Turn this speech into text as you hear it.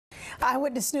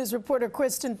Eyewitness News reporter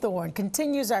Kristin Thorne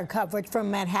continues our coverage from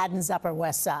Manhattan's Upper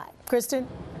West Side. Kristin?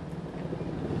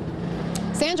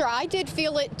 Sandra, I did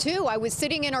feel it too. I was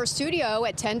sitting in our studio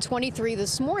at 10:23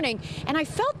 this morning, and I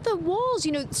felt the walls,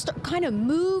 kind of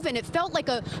move, and it felt like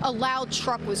a loud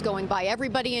truck was going by.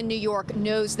 Everybody in New York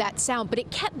knows that sound, but it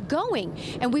kept going.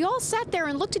 And we all sat there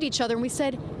and looked at each other and we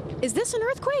said, is this an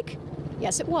earthquake?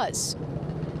 Yes, it was.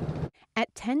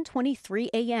 At 10:23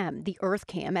 a.m., the earth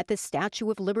cam at the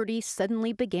Statue of Liberty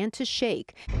suddenly began to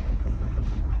shake.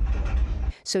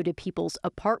 So did people's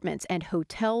apartments and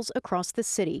hotels across the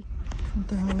city. What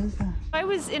the hell is that? I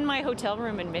was in my hotel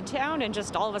room in Midtown, and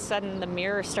just all of a sudden the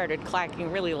mirror started clacking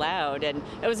really loud. And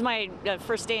it was my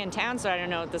first day in town, so I don't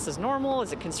know if this is normal.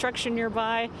 Is it construction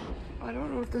nearby? I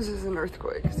don't know if this is an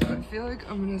earthquake, so I feel like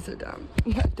I'm gonna sit down.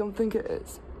 I don't think it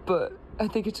is, but I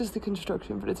think it's just the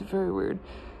construction, but it's very weird.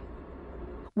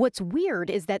 What's weird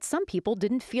is that some people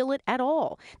didn't feel it at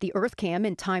all. The earth cam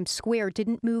in Times Square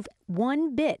didn't move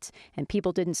one bit, and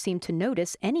people didn't seem to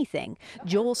notice anything.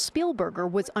 Joel Spielberger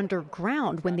was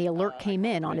underground when the alert came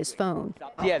in on his phone.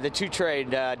 Yeah, the 2 train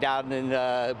down in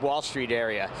the Wall Street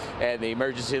area, and the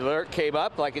emergency alert came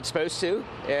up like it's supposed to,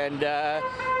 and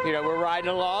we're riding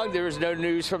along. There was no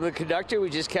news from the conductor. We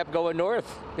just kept going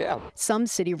north. Yeah. Some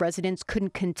city residents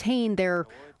couldn't contain their,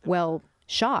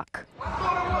 shock.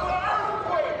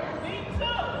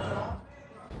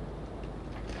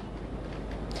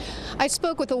 I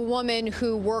spoke with a woman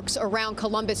who works around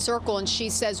Columbus Circle, and she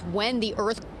says when the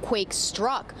earthquake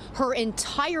struck, her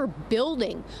entire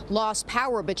building lost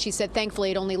power, but she said thankfully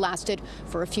it only lasted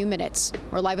for a few minutes.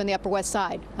 We're live on the Upper West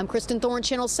Side. I'm Kristin Thorne,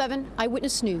 Channel 7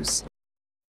 Eyewitness News.